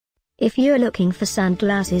If you're looking for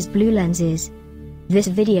sunglasses blue lenses, this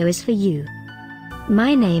video is for you.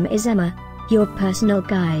 My name is Emma, your personal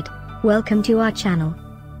guide. Welcome to our channel.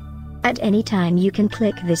 At any time you can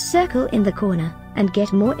click this circle in the corner, and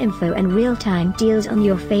get more info and real-time deals on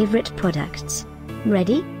your favorite products.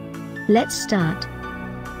 Ready? Let's start.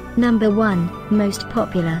 Number 1, Most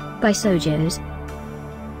Popular, by SojoS.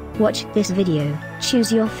 Watch this video,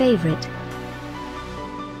 choose your favorite.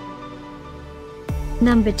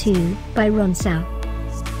 Number 2, by Ronsou.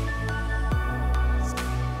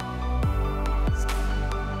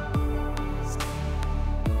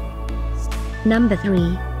 Number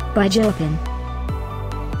 3, by Joopin.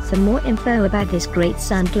 For more info about this great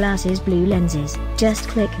sunglasses blue lenses, just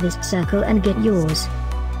click this circle and get yours.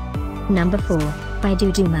 Number 4, by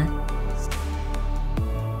Duduma.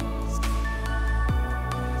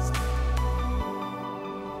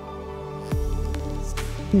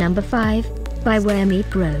 Number 5, by WearMe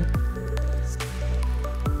Pro.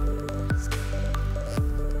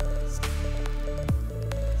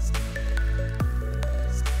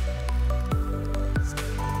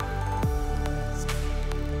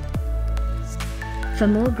 For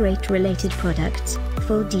more great related products,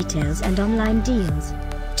 full details and online deals,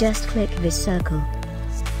 just click this circle.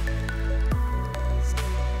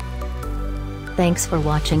 Thanks for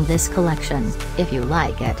watching this collection. If you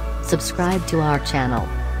like it, subscribe to our channel.